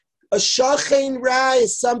A shachein ra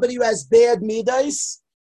is somebody who has bad midas.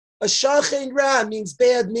 A shachein ra means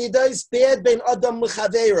bad midas, bad ben adam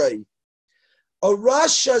l'chaveroi. A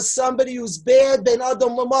rasha is somebody who's bad ben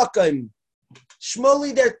adam l'makom.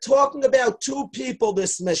 Shmuley, they're talking about two people,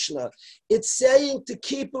 this Mishnah. It's saying to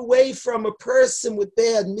keep away from a person with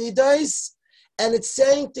bad midas, and it's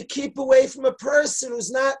saying to keep away from a person who's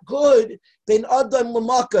not good, ben adam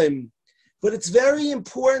l'makom. But it's very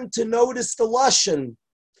important to notice the lashon.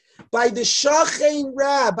 By the shachein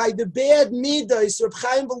ra, by the bad midas, Reb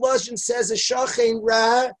Chaim Volozhin says a shachein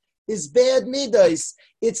ra is bad midas.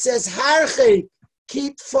 It says harchik,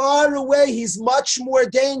 keep far away. He's much more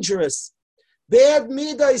dangerous. Bad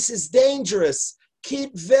midas is dangerous.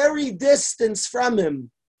 Keep very distance from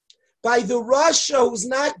him. By the rasha, who's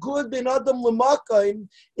not good bin adam l'makom,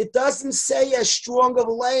 it doesn't say as strong of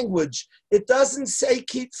a language. It doesn't say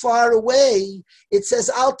keep far away. It says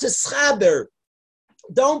al teschaber.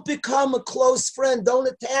 Don't become a close friend. Don't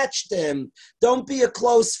attach to him. Don't be a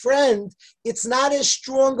close friend. It's not as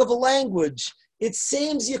strong of a language. It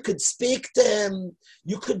seems you could speak to him.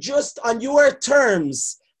 You could just, on your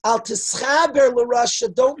terms, al teschaber l'rasha,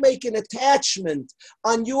 don't make an attachment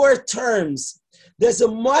on your terms. There's a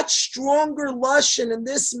much stronger lashon in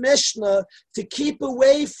this Mishnah to keep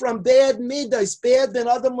away from bad midas, bad ben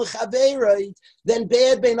adam l'chaveroi, than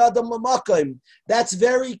bad ben adam l'makom. That's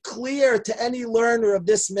very clear to any learner of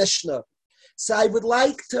this Mishnah. So I would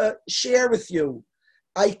like to share with you.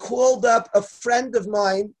 I called up a friend of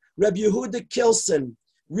mine, Reb Yehuda Kilson.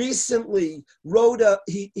 Recently, wrote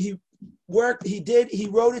he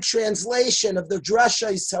wrote a translation of the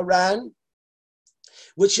Drashos Haran,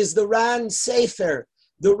 which is the Ran Sefer.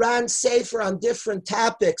 The Ran Sefer on different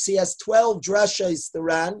topics. He has 12 drashos, the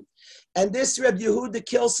Ran. And this Reb Yehuda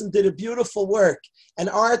Kilson did a beautiful work. An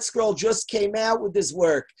art scroll just came out with his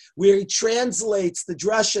work, where he translates the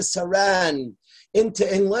Drashos Haran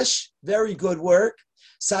into English. Very good work.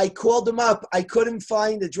 So I called him up. I couldn't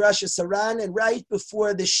find the Drashos Haran, and right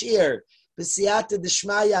before the shir, B'siyata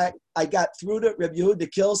D'Shmaya, I got through to Reb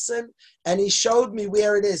Yehuda Kilson, and he showed me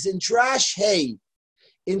where it is. In Drash Hay,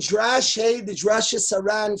 the Drashos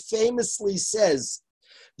Haran famously says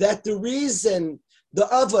that the reason the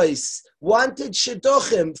Avos wanted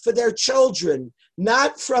shidduchim for their children,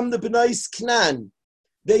 not from the Bnei Knan,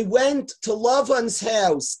 they went to Lavan's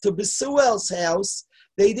house, to Besuel's house.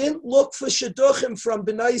 They didn't look for shidduchim from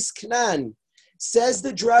Bnei Knan. Says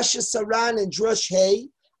the Drashos Haran in Drush Hay.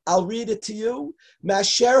 I'll read it to you.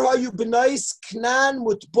 Masher hayu Bnei Knan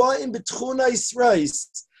mutba'im b'tchunais reis.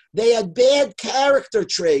 They had bad character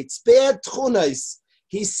traits, bad tchunas.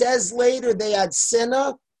 He says later they had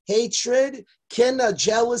sinna, hatred, kina,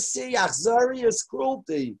 jealousy, achzarius,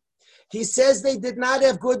 cruelty. He says they did not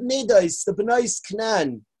have good midas, the Bnei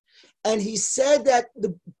Knan. And he said that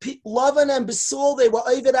the Lavan and Besul, they were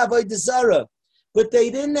Oved Avodah Zarah, but they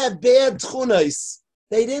didn't have bad tchunas.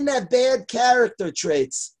 They didn't have bad character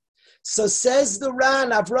traits. So says the Ran,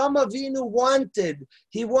 Avram Avinu wanted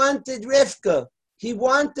Rivka. He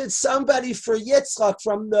wanted somebody for Yitzchak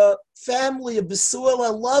from the family of Besuel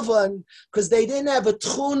and Lavan, because they didn't have a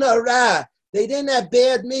tchuna ra. They didn't have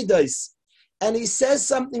bad midas. And he says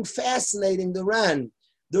something fascinating, the Ran.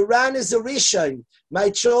 The Ran is a Rishon.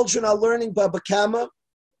 My children are learning Baba Kama.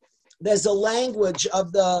 There's a language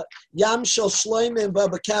of the Yam Shel Shloimeh in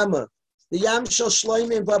Baba Kama. The Yam Shel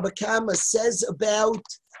Shloimeh in Baba Kama says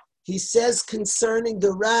concerning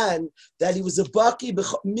the Ran that he was a baki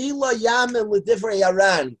mila yamin l'divrei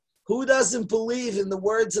Haran. Who doesn't believe in the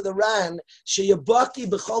words of the Ran? Sheyabaki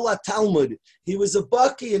b'chol Talmud. He was a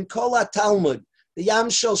baki in kol Talmud. The Yam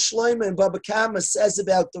Shel Shloimeh in Baba Kama says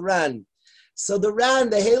about the Ran. So the Ran,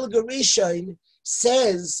 the Heilige Rishon,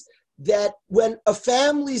 says that when a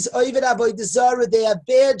family's Oved Avodah Zarah, they have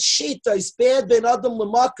bad shitos, bad ben adam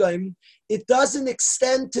l'makom, it doesn't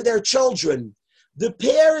extend to their children. The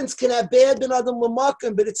parents can have bad ben adam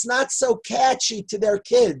l'makom, but it's not so catchy to their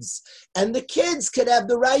kids. And the kids can have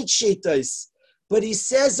the right shitos. But he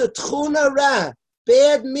says a tchuna ra,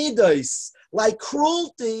 bad midos, like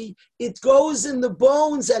cruelty, it goes in the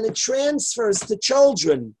bones and it transfers to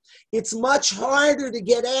children. It's much harder to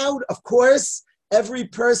get out. Of course, every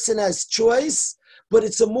person has choice, but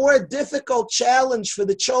it's a more difficult challenge for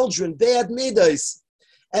the children, bad midos.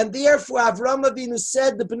 And therefore, Avram Avinu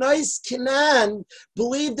said the Bnei Knan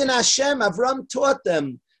believed in Hashem. Avram taught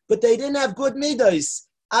them, but they didn't have good midos.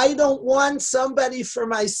 I don't want somebody for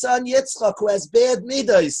my son Yitzchak who has bad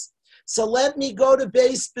midos. So let me go to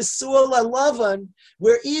Beis Besuel and Lavan,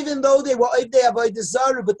 where even though they were Ovdei Avodah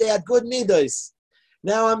Zarah, but they had good midos.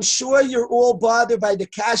 Now, I'm sure you're all bothered by the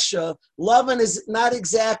kasha. Lavan is not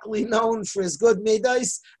exactly known for his good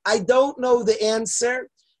midos. I don't know the answer.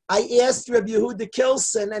 I asked Rabbi Yehuda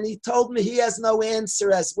Kilson, and he told me he has no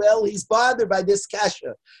answer as well. He's bothered by this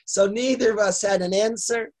kasha. So neither of us had an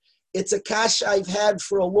answer. It's a kasha I've had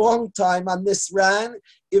for a long time on this Ran.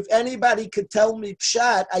 If anybody could tell me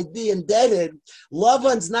pshat, I'd be indebted.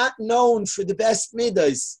 Lavan's not known for the best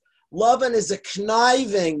midos. Lavan is a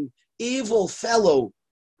conniving, evil fellow.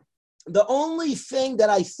 The only thing that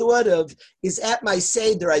I thought of is at my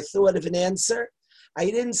Seder, I thought of an answer. I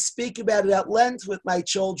didn't speak about it at length with my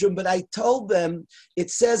children, but I told them, it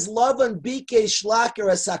says, Lavan bikesh laker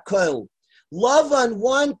asakol. Lavan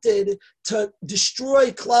wanted to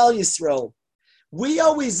destroy Klal Yisrael. We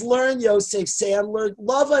always learn, Yosef Sandler,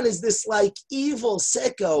 Lavan is this like evil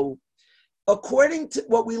sicko. According to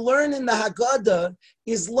what we learn in the Haggadah,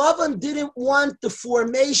 is Lavan didn't want the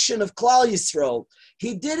formation of Klal Yisrael.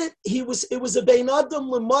 It was a Bein Adam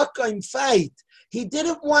L'Makayim fight. He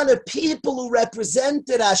didn't want a people who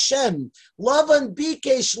represented Hashem. Lavan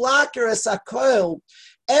bikesh laker es hakol.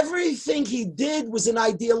 Everything he did was an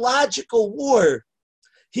ideological war.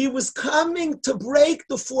 He was coming to break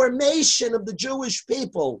the formation of the Jewish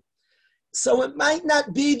people. So it might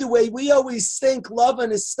not be the way we always think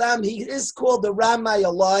Lavan is Stam. He is called the Ramai, a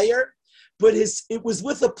liar, but it was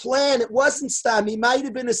with a plan. It wasn't Stam. He might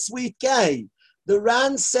have been a sweet guy. The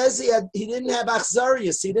Ran says he didn't have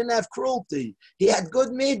achzarius, he didn't have cruelty. He had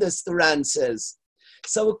good midas, the Ran says.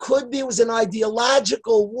 So it could be it was an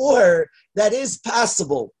ideological war that is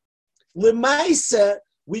possible. Lemaisa,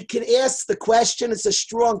 we can ask the question. It's a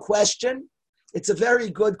strong question. It's a very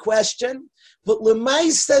good question. But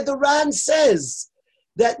Lemaisa, the Ran says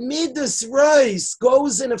that midas reis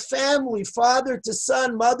goes in a family, father to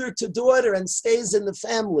son, mother to daughter, and stays in the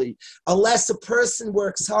family, unless a person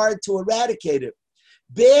works hard to eradicate it.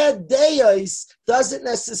 Bad deis doesn't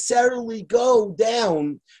necessarily go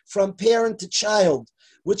down from parent to child,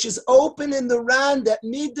 which is open in the Ran that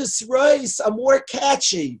midas reis are more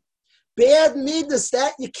catchy. Bad midas,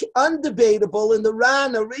 that undebatable in the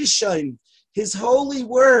Ran Arishain, his holy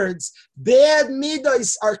words, bad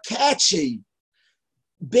midas are catchy.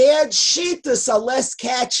 Bad shitas are less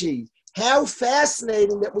catchy. How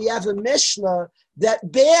fascinating that we have a Mishnah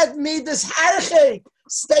that bad midas harchek,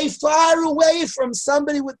 stay far away from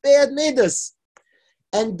somebody with bad midas.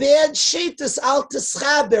 And bad shitas al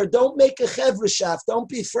teschaber, don't make a chevreshaf, don't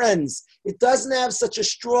be friends. It doesn't have such a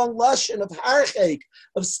strong lashon of harchek,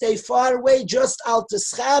 of stay far away, just al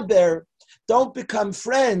teschaber, don't become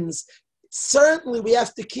friends. Certainly we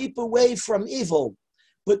have to keep away from evil.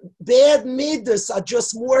 But bad midas are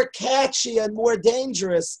just more catchy and more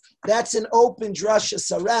dangerous. That's an open drasha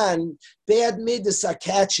saran. Bad midas are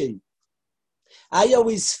catchy. I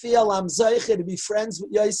always feel I'm zeicher to be friends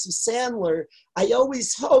with Yosef Sandler. I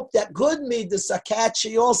always hope that good midas are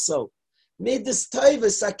catchy also. Midas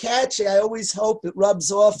toivus are catchy. I always hope it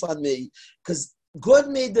rubs off on me, because good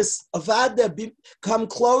midas avada come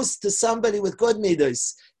close to somebody with good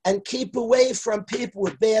midas and keep away from people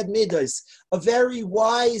with bad midas. A very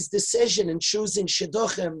wise decision in choosing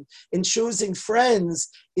shidduchim, in choosing friends,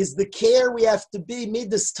 is the care we have to be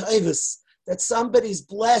midas toivus, that somebody's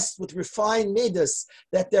blessed with refined midas,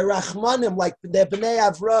 that they're rachmanim, like they're bnei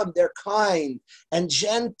Avram, they're kind and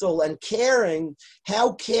gentle and caring.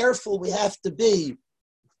 How careful we have to be.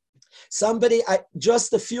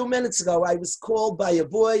 Just a few minutes ago, I was called by a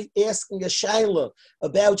boy asking a shaila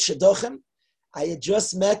about shidduchim. I had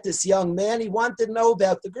just met this young man. He wanted to know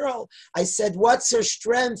about the girl. I said, what's her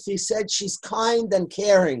strength? He said, she's kind and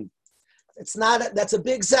caring. That's a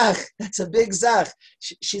big zach. That's a big zach.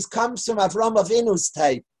 She comes from Avram Avinu's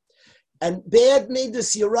type. And bad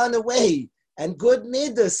midas, you run away. And good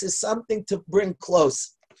midas is something to bring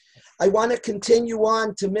close. I want to continue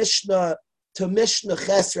on to Mishnah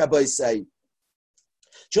Ches, Rabbi say.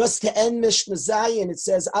 Just to end Mishnah Zayin, it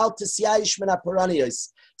says, Al tisyayish min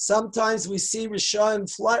haparanios. Sometimes we see Rishayim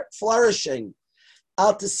flourishing.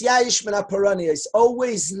 Al tisyayish min haparanios.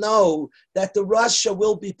 Always know that the Rasha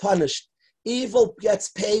will be punished. Evil gets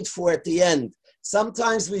paid for at the end.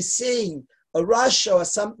 Sometimes we see a Rasha or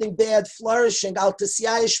something bad flourishing. Al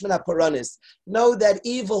tisyayish min haparanios. Know that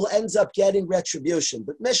evil ends up getting retribution.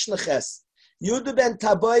 But Mishnah Ches, Yudah ben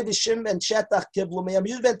Taboy v'Shim ben Shetach kiblu meyam.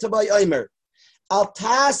 Yudah ben Taboy oimer. Al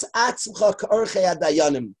tas atzmcha k'orchei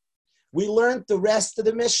adayanim. We learned the rest of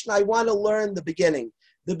the Mishnah. I want to learn the beginning.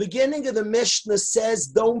 The beginning of the Mishnah says,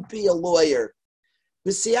 don't be a lawyer.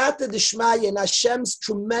 B'siyata d'shmaya, in Hashem's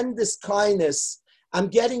tremendous kindness, I'm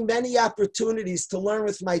getting many opportunities to learn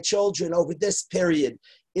with my children over this period.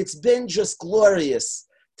 It's been just glorious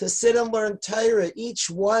to sit and learn Torah, each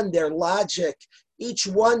one their logic, each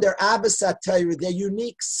one their Abbasat Torah, their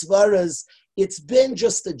unique svaras. It's been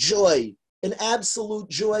just a joy, an absolute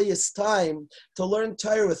joyous time to learn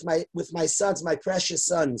Torah with my sons, my precious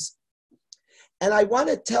sons. And I want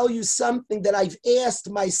to tell you something that I've asked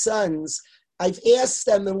my sons. I've asked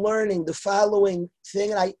them in learning the following thing,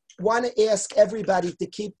 and I want to ask everybody to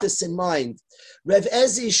keep this in mind. Rev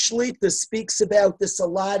Ezi Shlita speaks about this a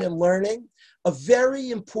lot in learning, a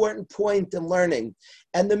very important point in learning.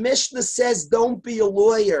 And the Mishnah says, don't be a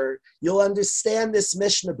lawyer. You'll understand this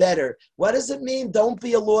Mishnah better. What does it mean, don't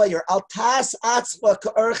be a lawyer? Al tas atzma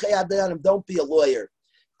ka'orchei adayanim, don't be a lawyer.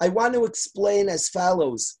 I want to explain as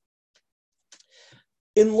follows.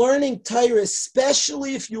 In learning Torah,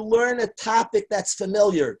 especially if you learn a topic that's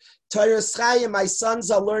familiar, Torah Chayim, my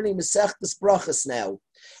sons are learning Masechtas Brachos now,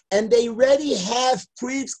 and they already have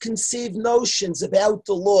preconceived notions about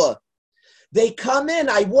the law. They come in,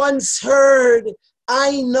 I once heard,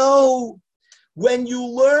 I know. When you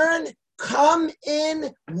learn, come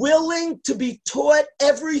in willing to be taught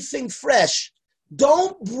everything fresh.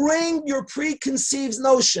 Don't bring your preconceived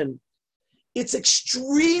notion. It's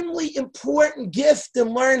extremely important gift in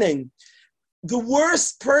learning. The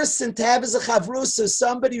worst person to have as a chavrus is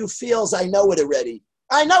somebody who feels, I know it already.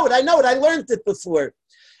 I know it, I learned it before.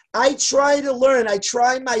 I try to learn, I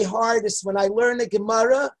try my hardest when I learn a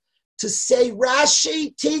Gemara to say,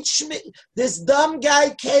 Rashi, teach me. This dumb guy,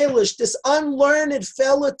 Kalish, this unlearned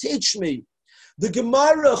fella, teach me. The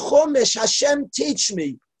Gemara, Chumash, Hashem, teach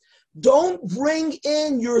me. Don't bring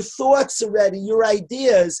in your thoughts already, your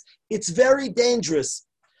ideas. It's very dangerous.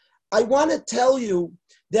 I want to tell you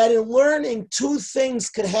that in learning, two things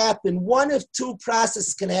could happen. One of two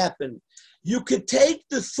processes can happen. You could take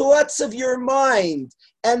the thoughts of your mind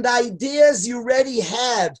and ideas you already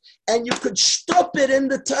have, and you could stup it in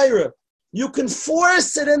the Torah. You can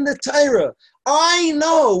force it in the Torah. I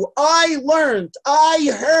know, I learned,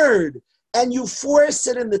 I heard, and you force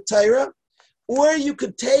it in the Torah. Or you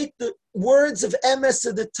could take the words of emes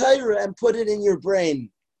of the Torah and put it in your brain.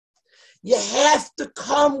 You have to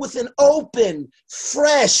come with an open,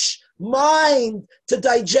 fresh mind to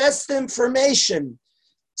digest information.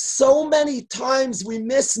 So many times we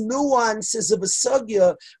miss nuances of a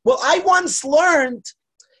sugya. Well, I once learned.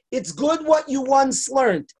 It's good what you once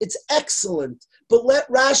learned. It's excellent. But let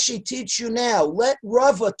Rashi teach you now. Let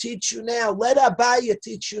Rava teach you now. Let Abaya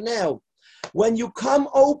teach you now. When you come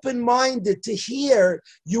open-minded to hear,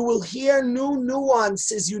 you will hear new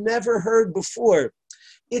nuances you never heard before.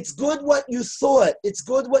 It's good what you thought. It's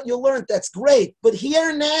good what you learned. That's great. But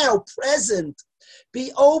here now, present,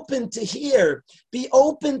 be open to hear. Be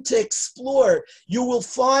open to explore. You will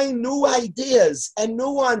find new ideas and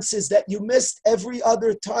nuances that you missed every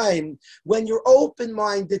other time when you're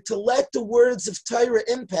open-minded to let the words of Torah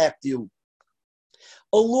impact you.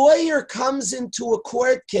 A lawyer comes into a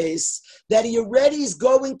court case that he already is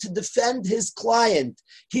going to defend his client.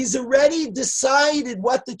 He's already decided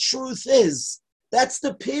what the truth is. That's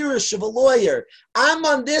the pirush of a lawyer. I'm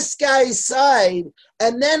on this guy's side,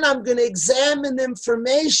 and then I'm going to examine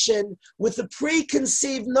information with a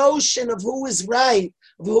preconceived notion of who is right,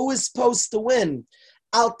 of who is supposed to win.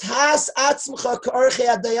 Al tas atzmcha ka'orchei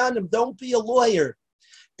adayanim. Don't be a lawyer.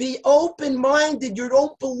 Be open-minded. You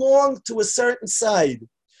don't belong to a certain side.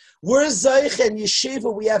 We're Zaych and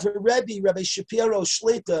Yeshiva. We have a Rebbe, Rabbi Shapiro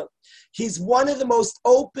Shlita. He's one of the most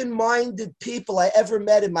open-minded people I ever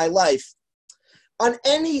met in my life. On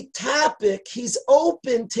any topic, he's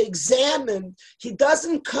open to examine. He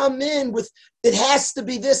doesn't come in with, it has to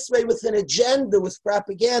be this way, with an agenda, with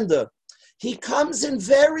propaganda. He comes in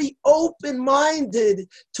very open-minded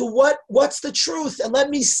to what's the truth, and let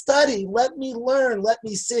me study, let me learn, let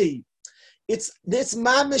me see. It's this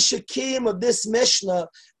mamash hakim of this Mishnah,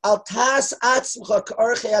 al tas atzmcha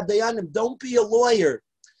ka'orchei adayanim. Don't be a lawyer.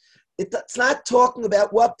 It's not talking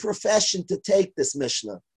about what profession to take this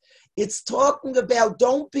Mishnah. It's talking about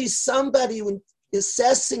don't be somebody who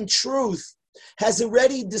assessing truth has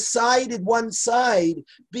already decided one side.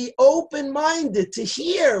 Be open-minded to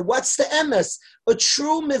hear what's the emes, a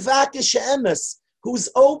true mivakish emes, who's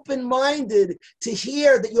open-minded to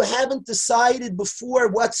hear that you haven't decided before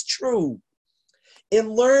what's true. In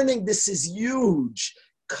learning, this is huge.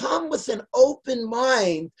 Come with an open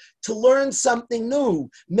mind to learn something new.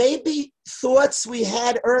 Maybe thoughts we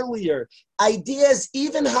had earlier, ideas,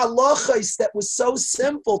 even halachos that was so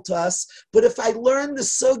simple to us, but if I learn the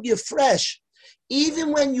sugya fresh,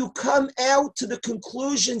 even when you come out to the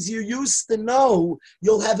conclusions you used to know,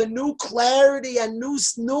 you'll have a new clarity and new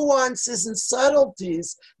nuances and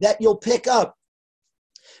subtleties that you'll pick up.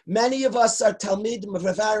 Many of us are Talmidim of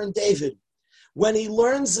Rav Aaron David. When he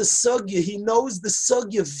learns the sugya, he knows the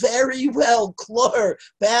sugya very well, clear,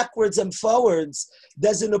 backwards and forwards.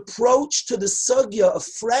 There's an approach to the sugya of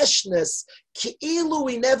freshness, ki'ilu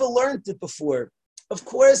he never learned it before. Of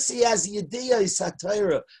course, he has yediyah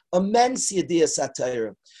satira, immense yediyah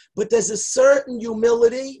satira, but there's a certain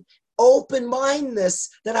humility, open-mindedness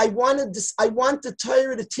that I want the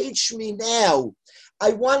Torah to teach me now.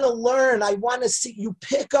 I want to learn. I want to see. You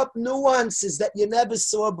pick up nuances that you never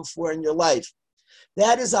saw before in your life.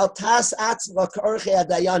 That is altas atzma k'orchei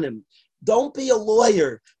adayanim. Don't be a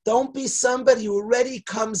lawyer. Don't be somebody who already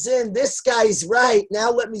comes in. This guy's right. Now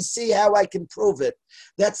let me see how I can prove it.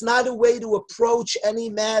 That's not a way to approach any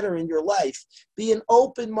matter in your life. Be an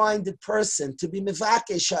open-minded person, to be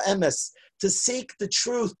mivakesh ha'emes, to seek the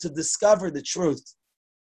truth, to discover the truth.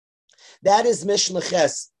 That is Mishnah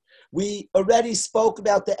Ches. We already spoke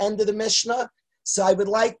about the end of the Mishnah, so I would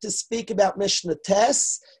like to speak about Mishnah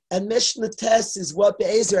Tes, and Mishnah Tes is what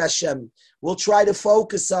Be'ezer Hashem we'll try to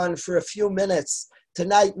focus on for a few minutes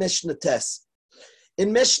tonight, Mishnah Tes.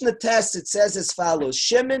 In Mishnah Tes, it says as follows,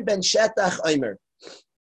 Shimon ben Shetach Omer.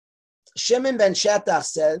 Shimon ben Shetach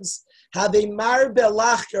says, have a mar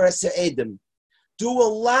belachker as Edom. Do a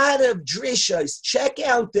lot of drishas. Check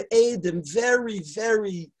out the Edom very,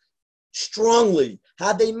 very strongly.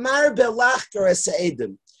 Have a mar belachker as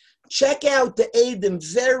Edom. Check out the Edom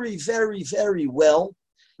very, very, very well.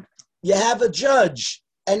 You have a judge,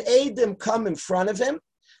 and Edom come in front of him.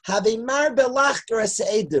 Have a mar belachker as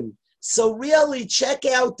Edom. So really check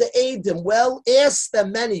out the Edom well. Ask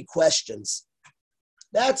them many questions.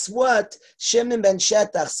 That's what Shimon ben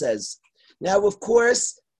Shetach says. Now, of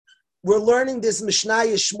course, we're learning this Mishnah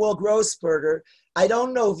Shmuel Grossberger. I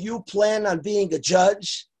don't know if you plan on being a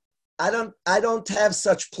judge. I don't have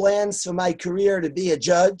such plans for my career to be a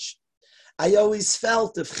judge. I always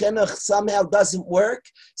felt if chinuch somehow doesn't work,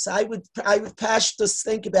 so I would just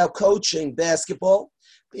think about coaching basketball.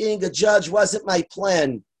 Being a judge wasn't my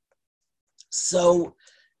plan. So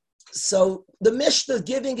the Mishnah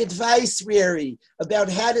giving advice, Riri, about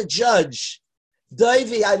how to judge.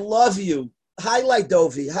 Dovi, I love you. Highlight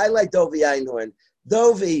Dovi Einhorn.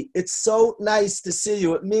 Dovi, it's so nice to see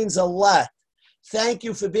you. It means a lot. Thank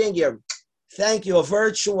you for being here. Thank you. A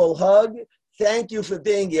virtual hug. Thank you for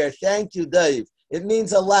being here. Thank you, Dave. It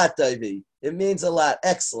means a lot, Davey. It means a lot.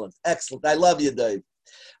 Excellent. Excellent. I love you, Dave.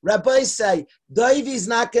 Rabbis say, Davey's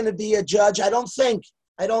not going to be a judge. I don't think.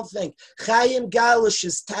 Chaim Galish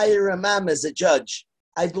is Tyre Imam as a judge.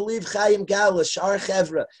 I believe Chaim Galish, our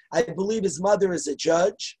Chevra, I believe his mother is a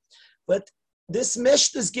judge. But this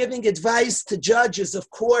Mishnah is giving advice to judges. Of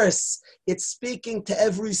course, it's speaking to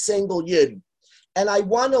every single Yid. And I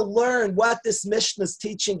want to learn what this Mishnah is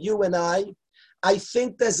teaching you and I. I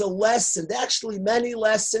think there's a lesson, actually many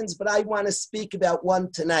lessons, but I want to speak about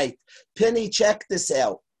one tonight. Penny, check this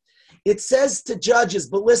out. It says to judges,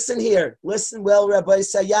 but listen here. Listen well, Rabbi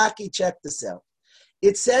Sayaki, check this out.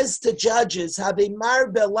 It says to judges, have a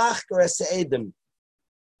mar belachker as Edom.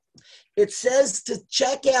 It says to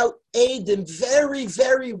check out Edom very,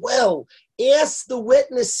 very well. Ask the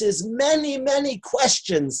witnesses many, many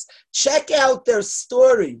questions. Check out their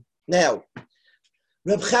story. Now,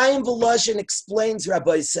 Reb Chaim Volozhin explains,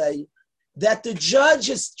 Rabbi say, that the judge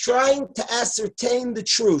is trying to ascertain the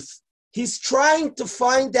truth. He's trying to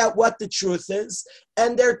find out what the truth is,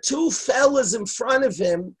 and there are two fellas in front of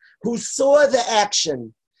him who saw the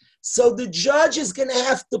action. So the judge is going to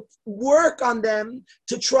have to work on them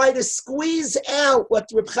to try to squeeze out what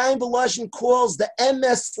Reb Chaim Volozhin calls the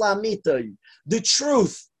emes lamitay, the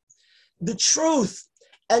truth. The truth.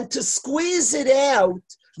 And to squeeze it out,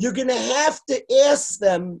 you're going to have to ask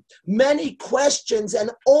them many questions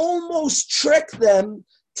and almost trick them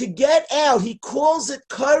to get out. He calls it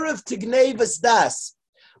karev tignevas das.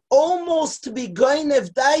 Almost to be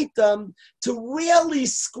goinev daitam, to really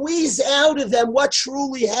squeeze out of them what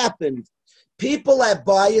truly happened. People have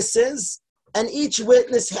biases, and each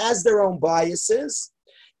witness has their own biases.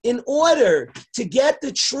 In order to get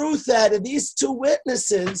the truth out of these two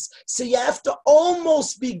witnesses, so you have to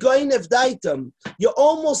almost be goinev daitam. You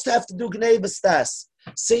almost have to do gnevas das.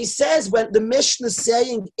 So he says when the Mishnah is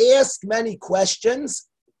saying ask many questions,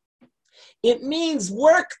 it means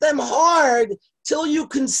work them hard till you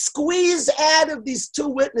can squeeze out of these two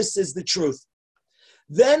witnesses the truth.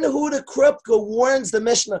 Then Huda Krupka warns the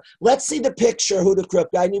Mishnah. Let's see the picture, Huda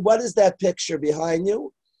Krupka. What is that picture behind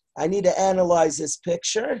you? I need to analyze this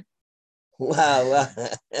picture. Wow.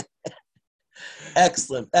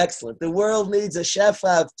 Excellent, excellent. The world needs a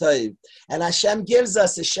Shefa of Toiv. And Hashem gives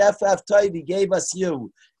us a Shefa of Toiv. He gave us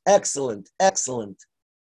you. Excellent, excellent,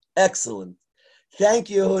 excellent. Thank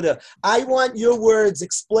you, Huda. I want your words.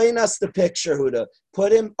 Explain us the picture, Huda.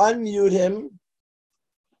 Put him, unmute him.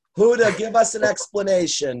 Huda, give us an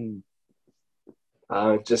explanation.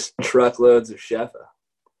 Just truckloads of shefa.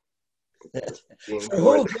 For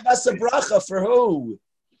who? Give us a bracha. For who?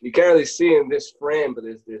 You can't really see in this frame, but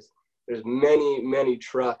there's many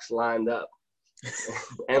trucks lined up.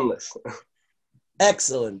 Endless.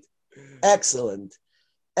 Excellent. Excellent.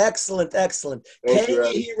 Excellent, excellent.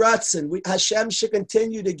 Hashem should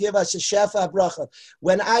continue to give us a shefa bracha.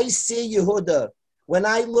 When I see Yehuda, when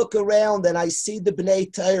I look around and I see the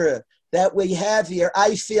Bnei Torah that we have here,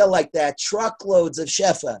 I feel like that. Truckloads of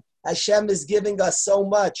shefa. Hashem is giving us so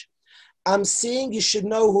much. I'm seeing, you should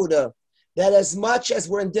know, Huda, that as much as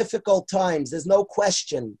we're in difficult times, there's no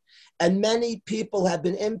question, and many people have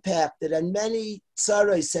been impacted, and many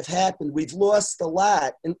tzaros have happened. We've lost a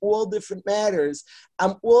lot in all different matters.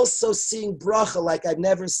 I'm also seeing bracha like I've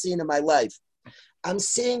never seen in my life. I'm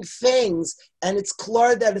seeing things, and it's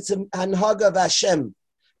clear that it's an hanhaga of Hashem,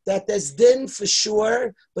 that there's din for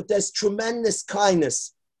sure, but there's tremendous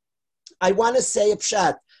kindness. I want to say a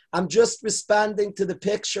pshat. I'm just responding to the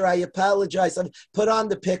picture. I apologize. I've put on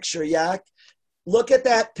the picture, Yak. Look at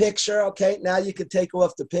that picture. Okay, now you can take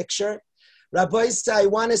off the picture. Rabbi Isa, I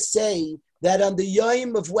want to say that on the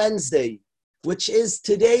Yom of Wednesday, which is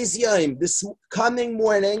today's Yom, this coming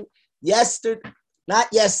morning, not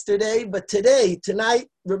yesterday, but today, tonight,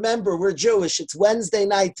 remember, we're Jewish. It's Wednesday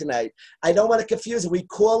night tonight. I don't want to confuse it. We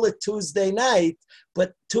call it Tuesday night,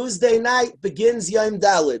 but Tuesday night begins Yom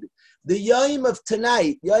Daled. The Yom of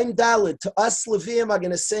tonight, Yom Daled, to us Levim are going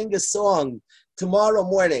to sing a song tomorrow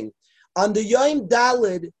morning. On the Yom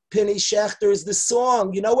Daled, Penny Shechter, is the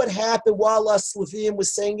song. You know what happened while us Levim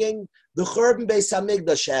was singing? The Churban Beis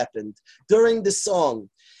Hamikdash happened during the song.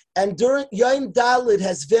 And during Yom Daled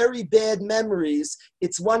has very bad memories.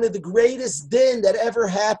 It's one of the greatest din that ever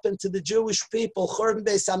happened to the Jewish people. Churban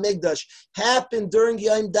Beis Hamikdash happened during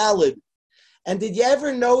Yom Daled. And did you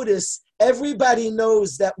ever notice, everybody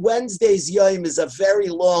knows that Wednesday's Yom is a very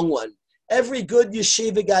long one. Every good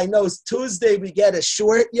yeshiva guy knows Tuesday we get a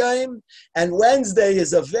short Yom, and Wednesday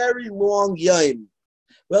is a very long Yom.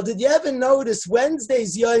 Well, did you ever notice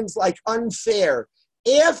Wednesday's Yom's like unfair?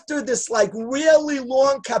 After this like really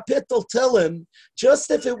long kapitel Tillim,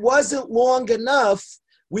 just if it wasn't long enough,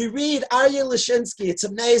 we read Aryeh Lashinsky. It's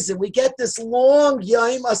amazing. We get this long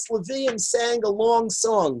Yom, us Leviim sang a long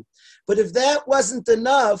song. But if that wasn't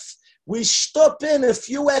enough, we shtup in a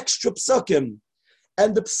few extra psukim.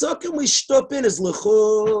 And the psukim we shtup in is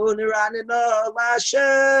L'chun Iranina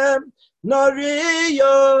L'Hashem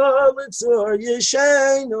Nariyo L'tzor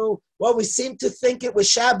Yishenu. Well, we seem to think it was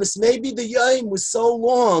Shabbos. Maybe the Yom was so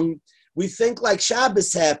long, we think like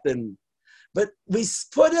Shabbos happened. But we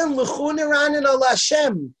put in L'chun Iranina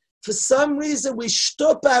L'Hashem. For some reason, we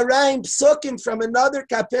shtup arayim psukim from another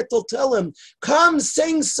kapitel Tillim. Come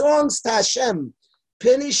sing songs to Hashem.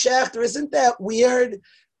 Penny Shechter, isn't that weird?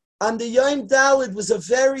 On the Yom Daled was a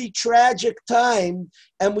very tragic time,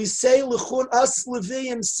 and we say L'chun, us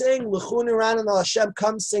Leviim sing L'chun Iranina L'Hashem.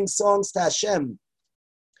 Come sing songs to Hashem.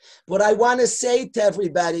 What I want to say to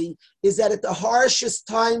everybody is that at the harshest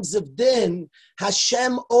times of din,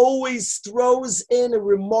 Hashem always throws in a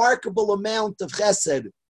remarkable amount of chesed.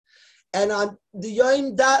 And on the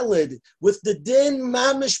Yom Daled, with the din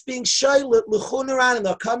mamish being shaylet, L'chun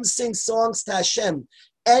Iranina, come sing songs to Hashem.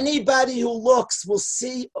 Anybody who looks will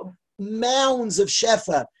see mounds of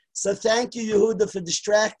shefa. So thank you, Yehuda, for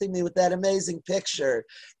distracting me with that amazing picture.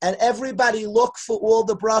 And everybody look for all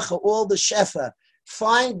the bracha, all the shefa.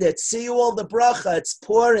 Find it. See all the bracha. It's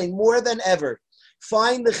pouring more than ever.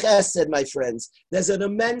 Find the chesed, my friends. There's an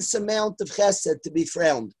immense amount of chesed to be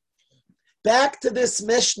found. Back to this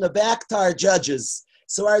Mishnah, back to our judges.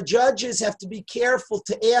 So our judges have to be careful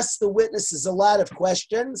to ask the witnesses a lot of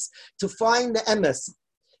questions to find the emes.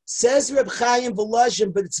 Says Reb Chaim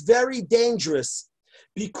Volozhin, but it's very dangerous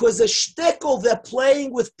because a shtickle, they're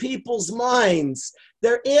playing with people's minds.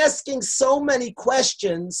 They're asking so many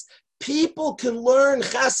questions. People can learn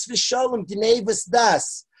chas v'shalom gnevus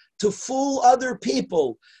das, to fool other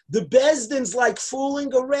people. The Bezdin's like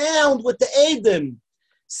fooling around with the Eidim.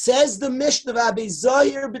 Says the Mishnah, Rabbi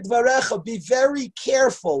Zohar b'dvarecha, be very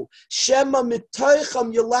careful. Shema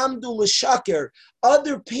mitoicham yalamdu l'shaker.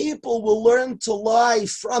 Other people will learn to lie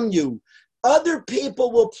from you. Other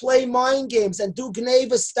people will play mind games and do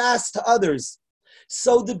gnevus das to others.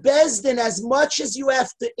 So the Bezdin, as much as you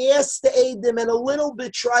have to ask the Eidim and a little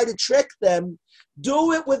bit try to trick them,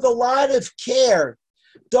 do it with a lot of care.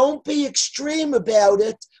 Don't be extreme about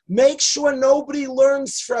it. Make sure nobody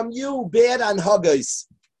learns from you bad on Haggais.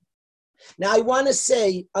 Now, I want to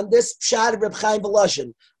say on this pshat of Reb Chaim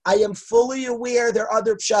Volozhin, I am fully aware there are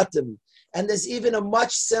other pshatim, and there's even a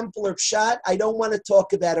much simpler pshat. I don't want to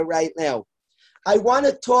talk about it right now. I want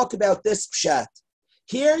to talk about this pshat.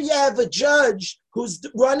 Here you have a judge who's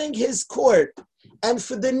running his court, and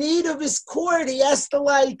for the need of his court, he has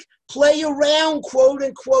to play around, quote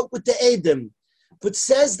unquote, with the Edom. But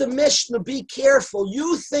says the Mishnah, be careful.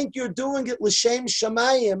 You think you're doing it l'shem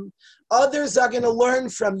shamayim. Others are going to learn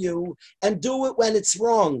from you and do it when it's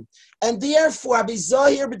wrong. And therefore,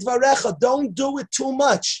 abizahir b'dvarecha, don't do it too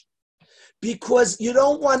much, because you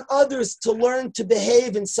don't want others to learn to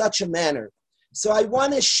behave in such a manner. So I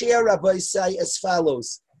want to share, Rabbi Isai, as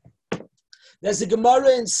follows. There's a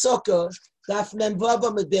Gemara in Sukkah, Daf Memvav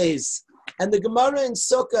Amud Beis, and the Gemara in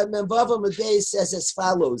Sukkah, Memvav Amud Beis, says as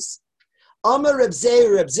follows. Amar Reb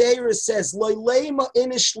Zeir says, Lo leima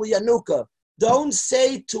inish liyanuka. Don't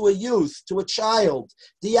say to a youth, to a child,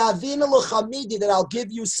 Di'avina l'chamidi, that I'll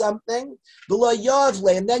give you something, v'lo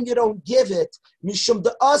yavle, and then you don't give it. Mishum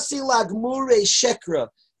da'asi lagmure shekra.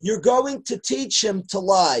 You're going to teach him to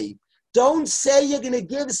lie. Don't say you're going to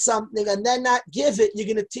give something and then not give it. You're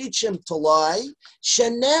going to teach him to lie.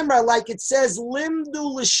 Shenemar, like it says,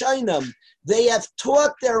 limdu l'shainam. They have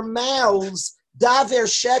taught their mouths daver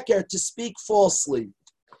sheker, to speak falsely.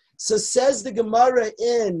 So says the Gemara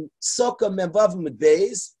in Sukkah Memvav Amud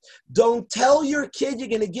Beis, don't tell your kid you're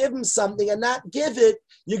going to give him something and not give it.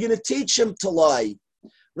 You're going to teach him to lie.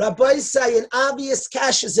 Rabbi say an obvious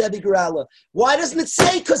kasha zevi garala. Why doesn't it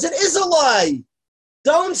say? Because it is a lie.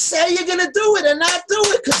 Don't say you're going to do it and not do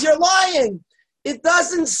it because you're lying. It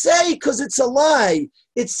doesn't say because it's a lie.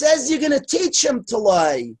 It says you're going to teach him to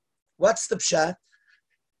lie. What's the pshat?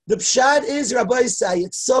 The pshat is, Rabbi say,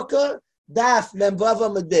 it's Sukkah, Daf, Memvav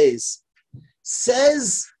Amud Beis.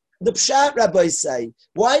 Says the pshat, Rabbi say.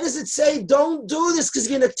 Why does it say don't do this because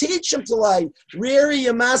you're going to teach him to lie? Really,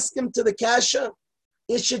 you mask him to the kasha?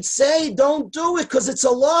 It should say don't do it because it's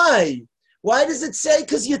a lie. Why does it say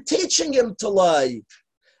because you're teaching him to lie?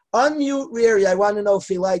 Unmute Riri. I want to know if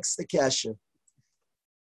he likes the kasha.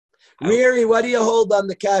 Riri, what do you hold on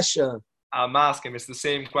the kasha? I'm asking. It's the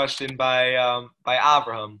same question by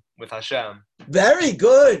Abraham with Hashem. Very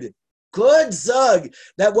good. Good, Zug.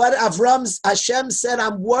 That what Hashem said,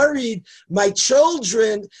 I'm worried, my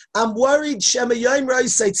children, I'm worried, Shema Yom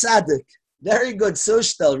Roisei Tzadik. Very good,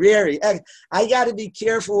 Sushtel, Riri. I got to be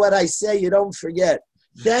careful what I say, you don't forget.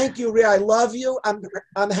 Thank you, Riri. I love you.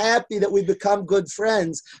 I'm happy that we become good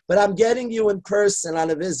friends, but I'm getting you in person on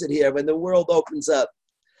a visit here when the world opens up.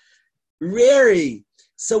 Riri.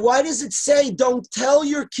 So why does it say don't tell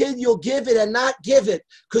your kid you'll give it and not give it?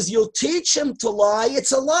 Because you'll teach him to lie.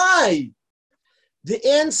 It's a lie. The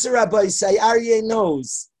answer, Rabbi say, Aryeh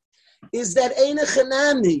knows, is that Eina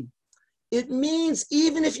Chanami. It means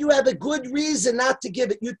even if you have a good reason not to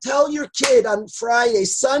give it, you tell your kid on Friday,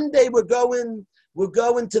 Sunday we're going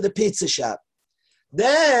to the pizza shop.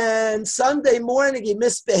 Then Sunday morning he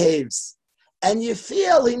misbehaves. And you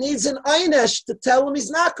feel he needs an einesh to tell him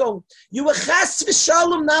he's not going. You were chas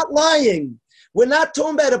v'shalom, not lying. We're not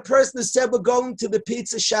talking about a person who said we're going to the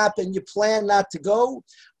pizza shop and you plan not to go.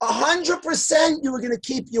 100% you were going to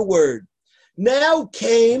keep your word. Now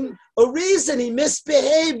came a reason he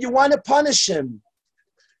misbehaved. You want to punish him.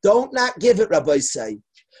 Don't not give it, Rabbi say.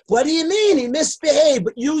 What do you mean? He misbehaved,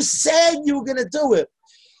 but you said you were going to do it.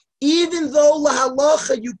 Even though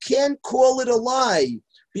lahalacha, you can't call it a lie.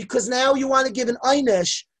 Because now you want to give an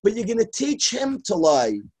einesh, but you're going to teach him to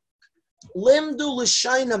lie. Limdu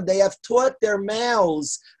l'shainam, they have taught their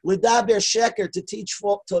mouths l'daber sheker,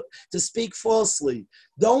 to speak falsely.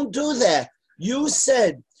 Don't do that. You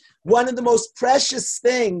said one of the most precious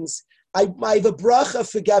things. I have a bracha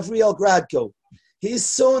for Gavriel Gradko.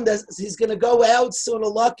 He's going to go out soon. A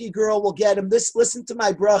lucky girl will get him. Listen to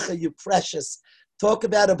my bracha, you precious. Talk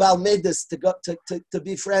about a Balmidus to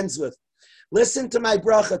be friends with. Listen to my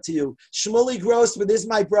bracha to you. Shmuley Grossman, this is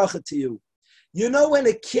my bracha to you. You know when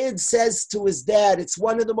a kid says to his dad, it's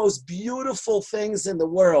one of the most beautiful things in the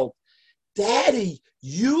world. Daddy,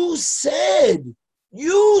 you said.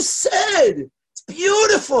 It's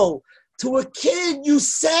beautiful. To a kid, you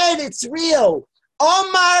said it's real.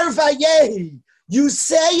 Omar Vayehi. You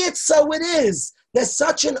say it, so it is. There's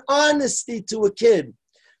such an honesty to a kid.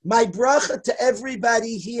 My bracha to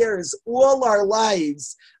everybody here is all our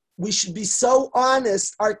lives. We should be so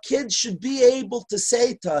honest. Our kids should be able to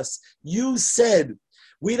say to us, you said.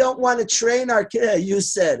 We don't want to train our kids. You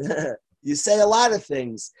said. You say a lot of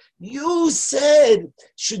things. You said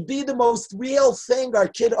should be the most real thing our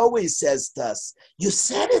kid always says to us. You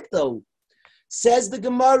said it though. Says the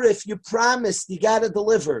Gemara, if you promised, you got to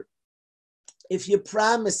deliver. If you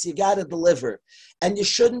promise, you got to deliver. And you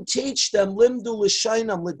shouldn't teach them, limdu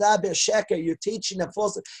l'shaynam l'daber sheker, you're teaching them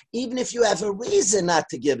false, even if you have a reason not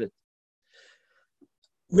to give it.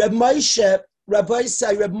 Reb Moshe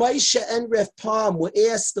and Reb Palm were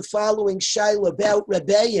asked the following shaila about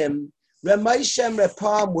Rebbeim. Reb Moshe and Reb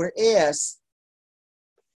Palm were asked,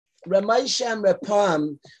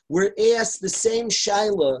 the same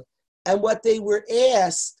shaila, and what they were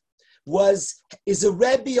asked was, is a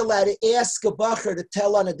Rebbe allowed to ask a bacher to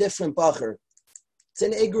tell on a different bacher? It's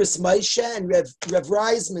in Igros Moshe, and Rev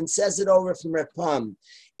Reisman says it over from Reb Palm.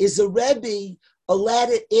 Is a Rebbe allowed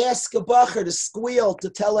to ask a bacher to squeal to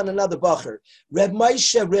tell on another bacher? Reb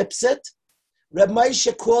Moshe rips it. Reb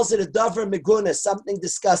Moshe calls it a davar meguna, something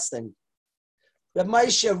disgusting. Reb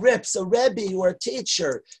Moshe rips. A Rebbe or a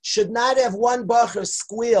teacher should not have one bacher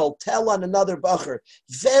squeal, tell on another bacher.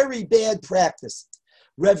 Very bad practice.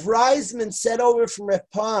 Rev Reisman said over from Reb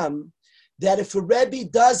Palm that if a Rebbe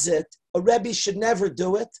does it, a Rebbe should never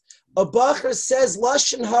do it. A bacher says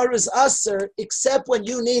lashon hara is aser except when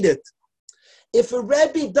you need it. If a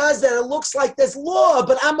Rebbe does that, it looks like there's law,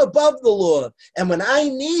 but I'm above the law. And when I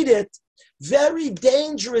need it, very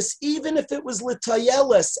dangerous, even if it was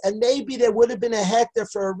l'tayelis, and maybe there would have been a hector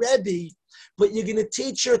for a Rebbe, but you're going to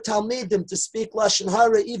teach your Talmidim to speak lashon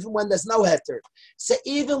hara even when there's no hector. So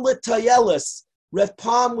even l'tayelis, Reb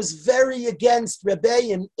Palm was very against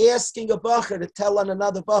Rebbeim asking a bacher to tell on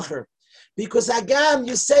another bacher. Because Agam,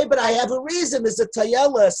 you say, but I have a reason, there's a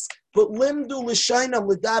tayelis, but limdu l'shaynam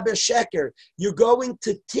l'daber sheker. You're going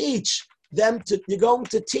to teach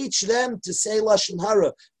them to say lashon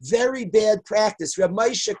hara. Very bad practice. Reb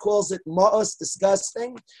Moshe calls it ma'os,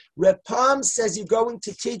 disgusting. Reb Palm says you're going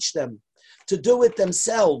to teach them to do it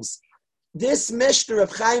themselves. This Mishnah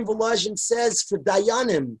of Chaim Volozhin says for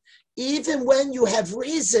Dayanim, even when you have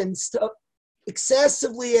reasons to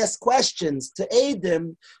excessively ask questions to aid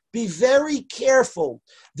them, be very careful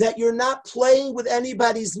that you're not playing with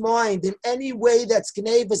anybody's mind in any way that's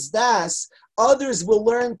gnevas das. Others will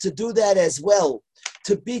learn to do that as well.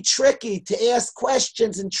 To be tricky, to ask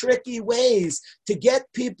questions in tricky ways, to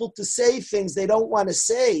get people to say things they don't want to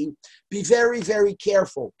say, be very, very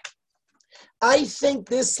careful. I think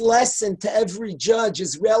this lesson to every judge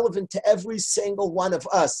is relevant to every single one of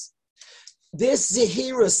us. This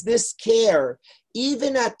zehirus, this care,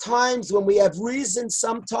 even at times when we have reason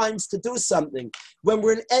sometimes to do something, when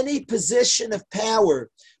we're in any position of power,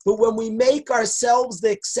 but when we make ourselves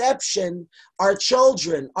the exception, our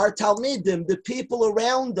children, our talmidim, the people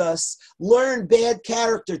around us learn bad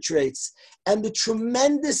character traits. And the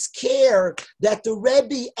tremendous care that the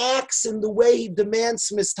Rebbe acts in the way he demands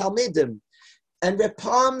from his talmidim. And Reb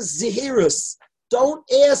Palm's zehirus, don't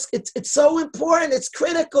ask. It's so important. It's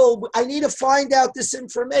critical. I need to find out this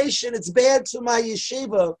information. It's bad for my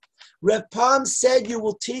yeshiva. Reb Palm said you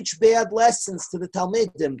will teach bad lessons to the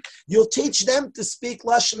Talmidim. You'll teach them to speak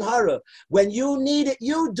lashon hara. When you need it,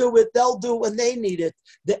 you do it. They'll do it when they need it.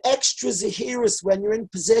 The extra zehirus when you're in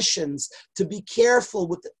positions to be careful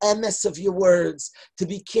with the emes of your words, to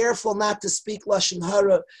be careful not to speak lashon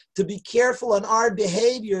hara, to be careful on our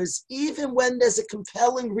behaviors, even when there's a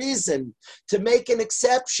compelling reason to make an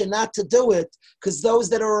exception not to do it, because those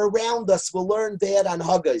that are around us will learn bad on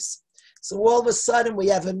haggis. So all of a sudden we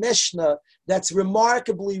have a Mishnah that's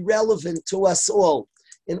remarkably relevant to us all.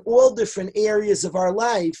 In all different areas of our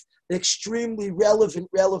life, an extremely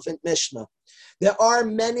relevant Mishnah. There are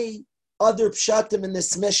many other pshatim in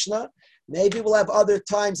this Mishnah. Maybe we'll have other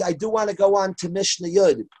times. I do want to go on to Mishnah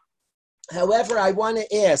Yud. However, I want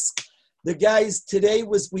to ask the guys, today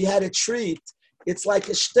we had a treat. It's like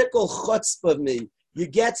a shtickle chutzpah of me. You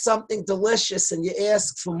get something delicious and you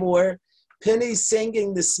ask for more. Penny's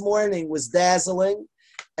singing this morning was dazzling,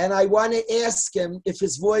 and I want to ask him if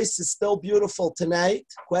his voice is still beautiful tonight,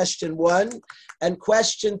 question one, and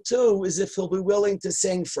question two is if he'll be willing to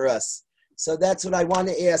sing for us. So that's what I want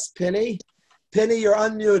to ask Penny. Penny, you're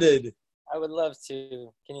unmuted. I would love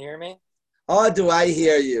to. Can you hear me? Oh, do I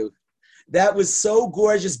hear you? That was so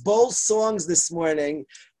gorgeous. Both songs this morning.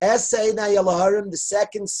 Esei Na Yalaharim, the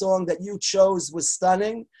second song that you chose was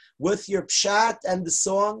stunning with your pshat and the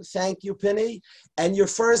song. Thank you, Penny. And your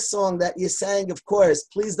first song that you sang, of course,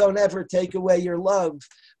 Please Don't Ever Take Away Your Love.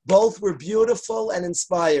 Both were beautiful and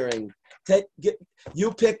inspiring.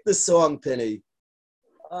 You picked the song, Penny.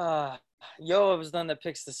 Yoav's the one that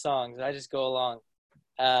picks the songs. I just go along.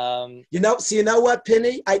 You know what,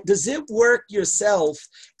 Penny? Does it work yourself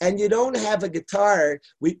and you don't have a guitar?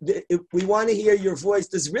 We want to hear your voice.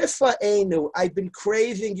 Does Rifa Einu, I've been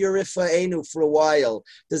craving your Rifa Einu for a while.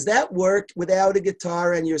 Does that work without a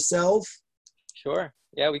guitar and yourself? Sure.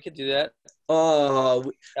 Yeah, we could do that.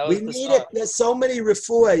 Oh, That we was the need song. it. There's so many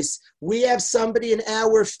refuahs. We have somebody in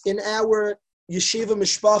our yeshiva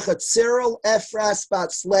mishpacha, Cyril Efrat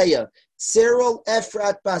Basleya. Cyril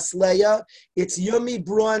Efrat Basleya. It's Yumi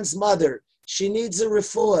Braun's mother. She needs a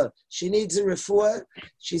refuah.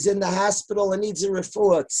 She's in the hospital and needs a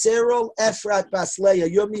refuah. Cyril Efrat Basleya,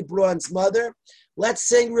 Yumi Braun's mother. Let's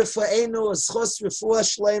sing Refu'enu Eschus Refuah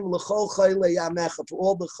Shleim L'chol Chayle Yamecha for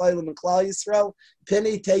all the Chaylim in Klal Yisrael.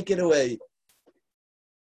 Penny, take it away.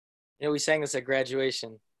 Yeah, we sang this at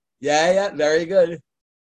graduation. Yeah, very good.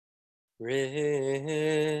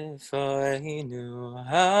 Refainu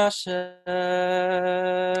Hashem,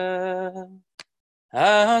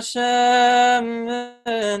 Hashem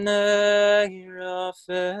v'nei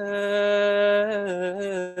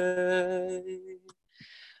rafei,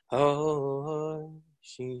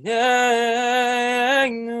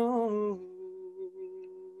 Hoshienu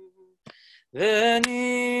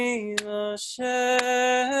v'ni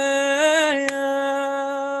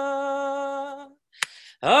Hashem.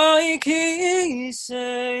 I ki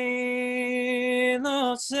say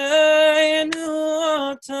lo say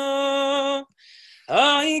no to.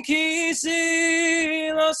 I ki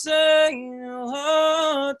say lo say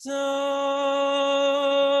no to.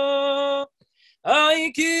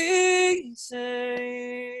 I ki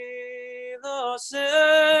say lo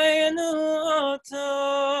say no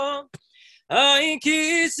to. I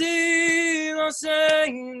ki say lo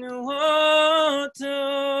say no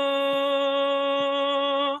to.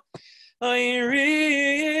 I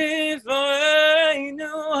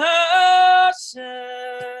refainu Hashem,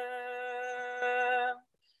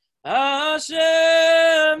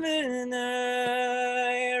 Hashem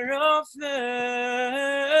v'nei rafei,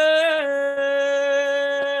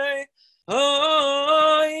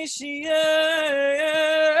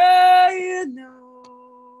 Hoshienu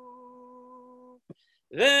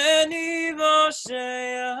v'ni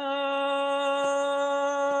v'sheya,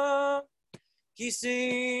 Kisi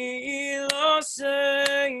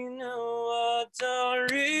Seinu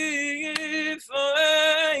atarif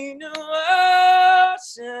einu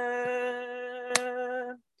Hashem,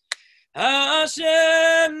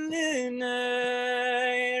 Hashem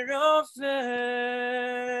v'nei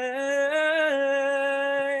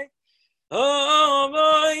rafei,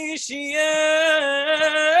 Ovay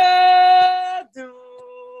sheyadu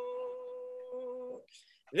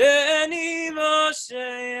v'ni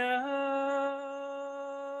v'sheya,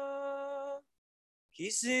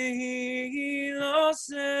 Kisi lo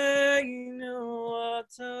seinu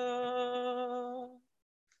ata.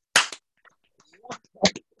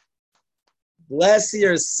 Bless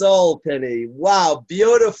your soul, Penny. Wow,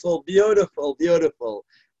 beautiful, beautiful, beautiful.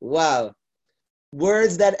 Wow.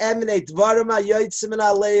 Words that emanate.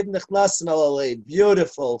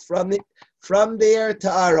 Beautiful. From there to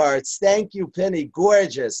our hearts. Thank you, Penny.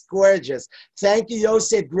 Gorgeous, gorgeous. Thank you,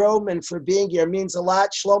 Yosef Groman, for being here. Means a lot.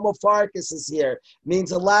 Shlomo Farkas is here.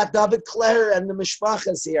 Means a lot. David Clare and the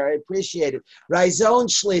Mishpacha is here. I appreciate it. Raizon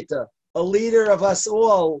Shlita, a leader of us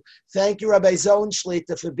all. Thank you, Rabbi Zon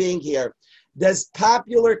Shlita, for being here. There's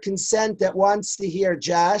popular consent that wants to hear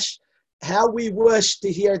Josh. How we wish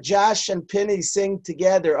to hear Josh and Penny sing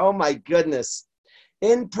together. Oh my goodness.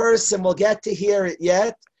 In person, we'll get to hear it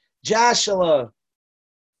yet. Joshua,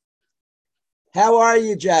 how are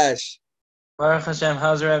you, Josh? Baruch Hashem,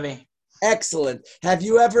 how's Rebbe? Excellent. Have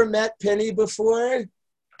you ever met Penny before?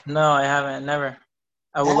 No, I haven't, never.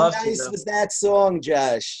 I would How love nice to. was that song,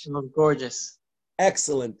 Josh? It was gorgeous.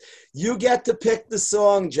 Excellent. You get to pick the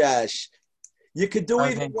song, Josh. You could do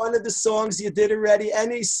Okay. even one of the songs you did already.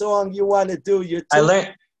 Any song you want to do. I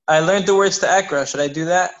learned the words to Ekra. Should I do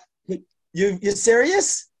that? You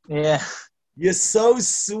serious? Yeah. You're so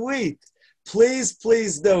sweet. Please,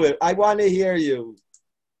 please do it. I want to hear you.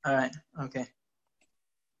 All right. Okay.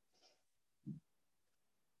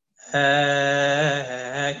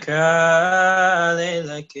 Ekra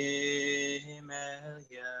leilakim el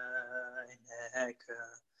yain, Ekra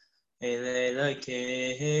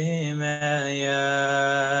leilakim el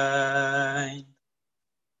yain,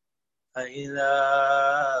 Ayla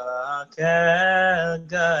kel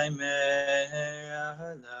gai mer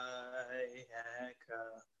alai, Ekra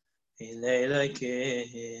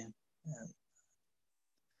leilakim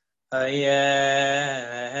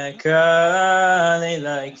Ayekra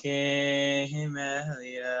leilakim el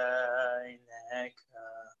yain, Ekra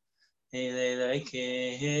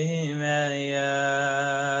leilakim el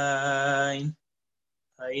yain,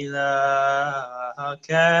 Ayla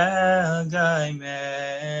kel gai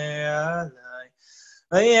mer alai,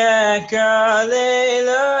 Ayekra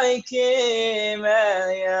leilakim el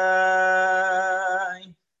yain,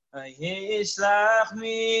 ישלח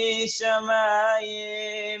משמיים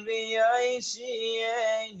ויושיעני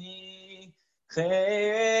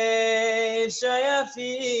חרב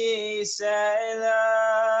שיפיס אליו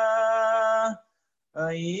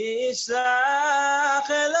וישלח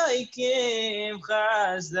אלוהיקים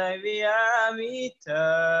חסדי ואמיתי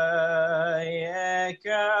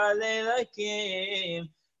יקרא לאלוהיקים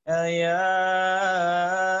Elyon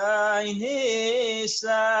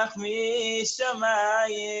ישלח משמיים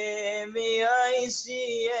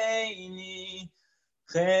ויושיעני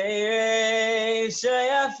חרב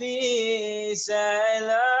שיפיס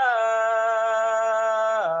אליי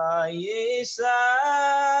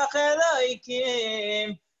ישלח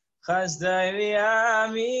אלוהיקים חסדי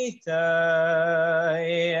ואמיתי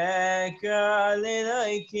יקרא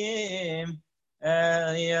לאלוהיקים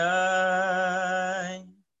Elyon.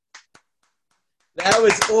 That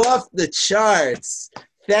was off the charts.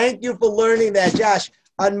 Thank you for learning that, Josh.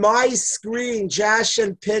 On my screen, Josh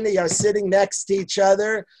and Penny are sitting next to each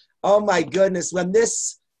other. Oh my goodness. When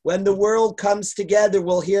the world comes together,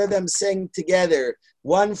 we'll hear them sing together.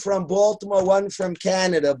 One from Baltimore, one from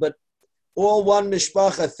Canada, but all one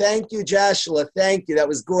mishpacha. Thank you, Joshua. Thank you. That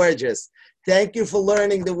was gorgeous. Thank you for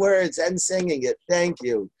learning the words and singing it. Thank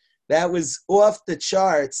you. That was off the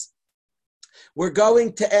charts. We're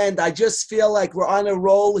going to end. I just feel like we're on a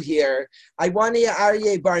roll here. I want to hear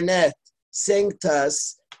Aryeh Barnett sing to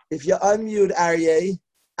us. If you unmute Aryeh.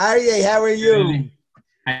 Aryeh, how are you?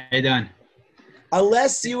 How you doing?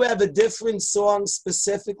 Unless you have a different song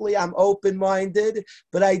specifically, I'm open-minded,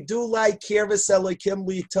 but I do like Kirvas Elokim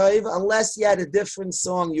Li Tov, unless you had a different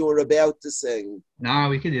song you were about to sing. No,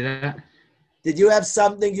 we could do that. Did you have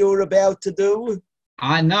something you were about to do?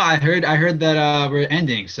 No, I heard that we're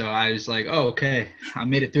ending, so I was like, oh, okay, I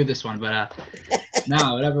made it through this one, but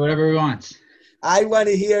no, whatever we want. I want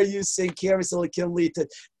to hear you sing Kirvas Elokim Li Tov.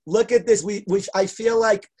 Look at this. I feel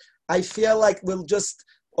like we'll just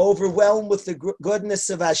overwhelmed with the goodness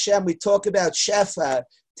of Hashem. We talk about Shefa.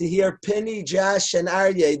 To hear Penny, Josh, and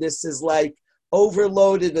Aryeh, this is like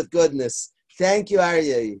overloaded with goodness. Thank you,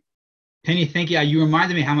 Aryeh. Penny, thank you. You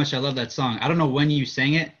reminded me how much I love that song. I don't know when you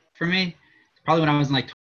sang it for me. Probably when I was in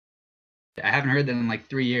like, I haven't heard that in like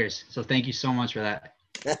 3 years. So thank you so much for that.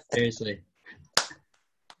 Seriously.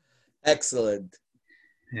 Excellent.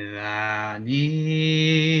 Vani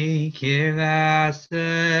kirvas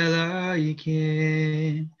Elohikim,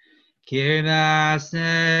 kirvas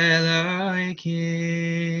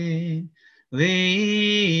Elohikim,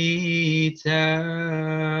 litai.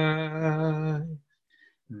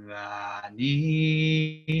 Vani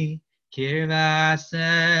kirvas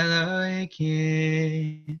Elohikim,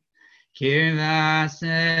 kirvas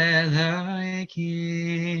Elohikim,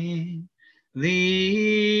 litai.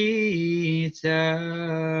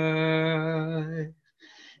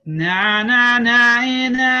 Na na na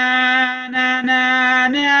na na na na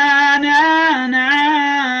na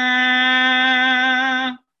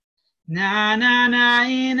na na na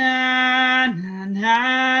na na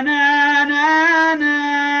na na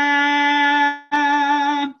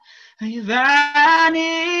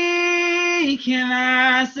Vani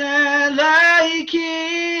kirvas Elohikim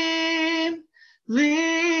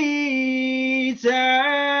litai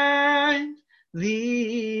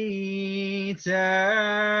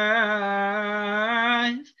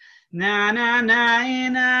na na na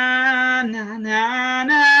na na na na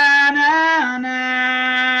na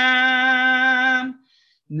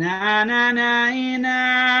na na na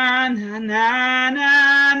na na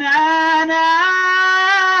na na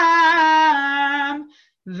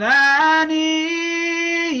Vani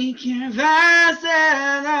kirvas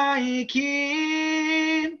Elohikim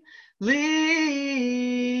litai.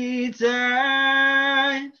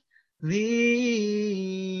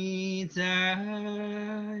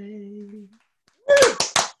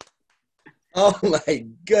 Oh my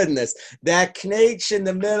goodness. That knetch in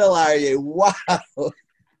the middle, are you? Wow.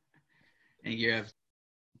 Thank you.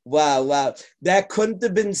 Wow. That couldn't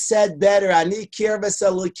have been said better. Ani kirvas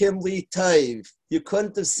Elokim li tov. You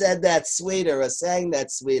couldn't have said that sweeter or sang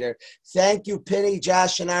that sweeter. Thank you, Penny,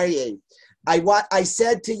 Josh, and Aryeh. I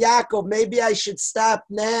said to Yaakov, maybe I should stop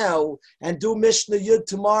now and do Mishnah Yud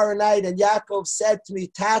tomorrow night. And Yaakov said to me,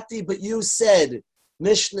 Tati, but you said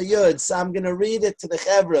Mishnah Yud. So I'm going to read it to the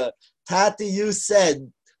Chevra. Tati, you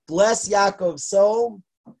said, bless Yaakov's soul.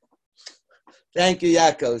 Thank you,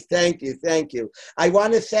 Yaakov. Thank you. I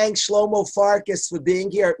want to thank Shlomo Farkas for being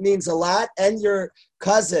here. It means a lot. And your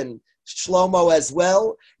cousin, Shlomo, as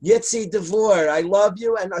well. Yitzi Devor, I love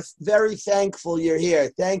you and I'm very thankful you're here.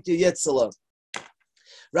 Thank you, Yitzhak.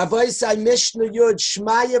 Rabbi Say Mishnah Yud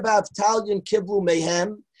Shmaya B'Avtalyon Kiblu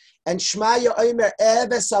Mehem. And Shmaya Omer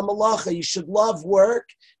Eves HaMalacha, you should love work.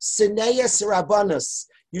 Sineyas Rabbanus,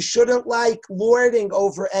 you shouldn't like lording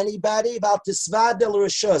over anybody. About Tisvadel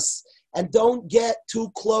Rishus, and don't get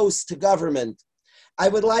too close to government. I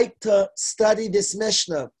would like to study this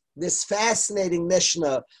Mishnah, this fascinating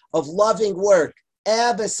Mishnah of loving work.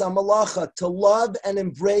 Eves HaMalacha, to love and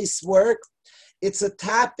embrace work. It's a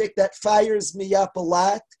topic that fires me up a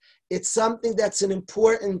lot. It's something that's an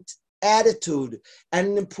important attitude and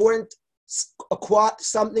an important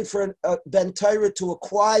something for Ben Torah to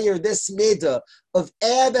acquire this midah of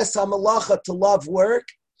Eves HaMalacha, to love work.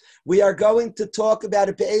 We are going to talk about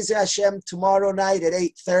it Be'ezer Hashem tomorrow night at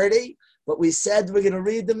 8:30, but we said we're going to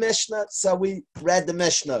read the Mishnah, so we read the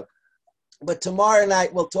Mishnah. But tomorrow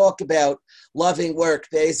night we'll talk about loving work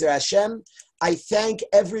Be'ezer Hashem. I thank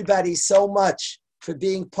everybody so much for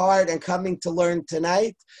being part and coming to learn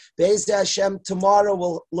tonight. Be'ezer Hashem, tomorrow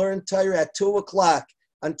we'll learn Torah at 2 o'clock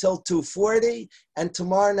until 2:40, and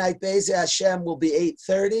tomorrow night Be'ezer Hashem will be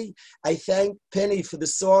 8:30. I thank Penny for the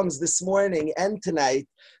songs this morning and tonight.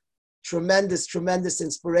 Tremendous, tremendous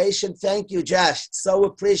inspiration. Thank you, Josh. So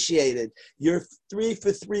appreciated. You're 3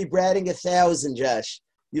 for 3, batting 1,000, Josh.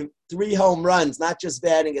 You 3 home runs, not just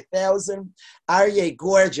batting 1,000. Aryeh,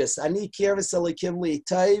 gorgeous. Ani kiras alikim li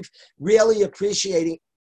taiv. Really appreciate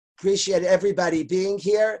everybody being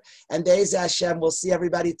here. And Be'ez Hashem, we'll see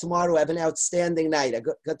everybody tomorrow. Have an outstanding night.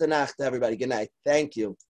 Good night, everybody. Good night. Thank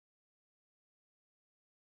you.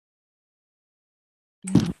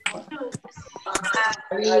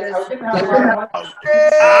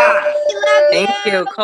 Thank you.